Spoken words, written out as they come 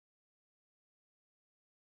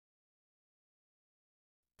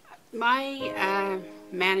My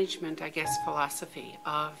management, I guess, philosophy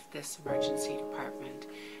of this emergency department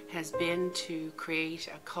has been to create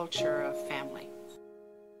a culture of family.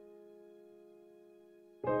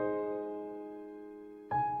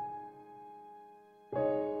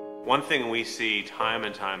 One thing we see time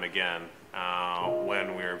and time again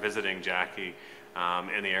when we're visiting Jackie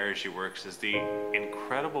in the area she works is the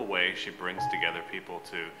incredible way she brings together people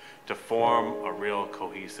to form a real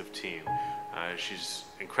cohesive team. She's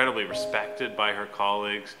incredibly respected by her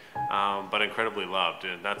colleagues, but incredibly loved,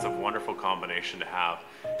 and that's a wonderful combination to have.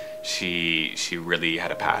 She really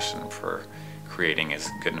had a passion for creating as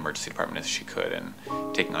good an emergency department as she could, and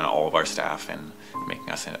taking on all of our staff and making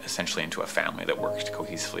us essentially into a family that worked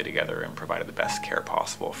cohesively together and provided the best care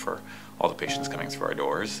possible for all the patients coming through our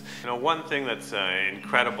doors. You know, one thing that's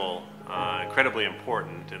incredibly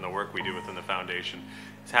important in the work we do within the foundation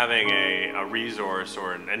is having a resource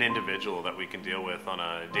or an individual that we can deal with on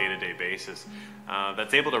a day-to-day basis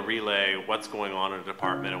that's able to relay what's going on in a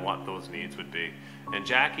department and what those needs would be. And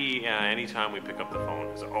Jackie, anytime we pick up the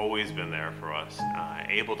phone, has always been there for us,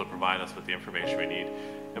 able to provide us with the information we need.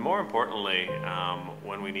 And more importantly,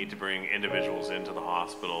 when we need to bring individuals into the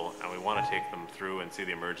hospital and we want to take them through and see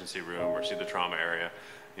the emergency room or see the trauma area,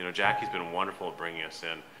 you know, Jackie's been wonderful at bringing us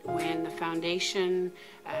in. When the foundation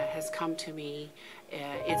has come to me,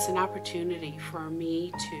 it's an opportunity for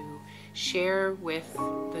me to share with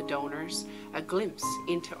the donors a glimpse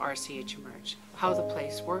into RCH Emerge, how the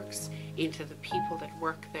place works, into the people that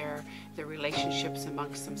work there, the relationships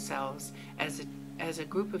amongst themselves as a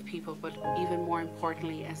group of people, but even more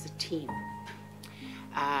importantly as a team.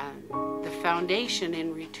 The foundation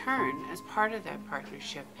in return, as part of that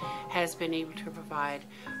partnership, has been able to provide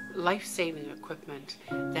life-saving equipment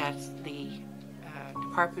that the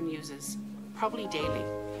department uses probably daily.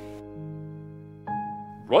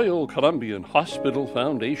 Royal Columbian Hospital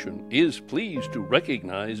Foundation is pleased to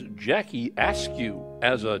recognize Jackie Askew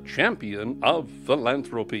as a champion of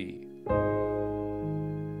philanthropy.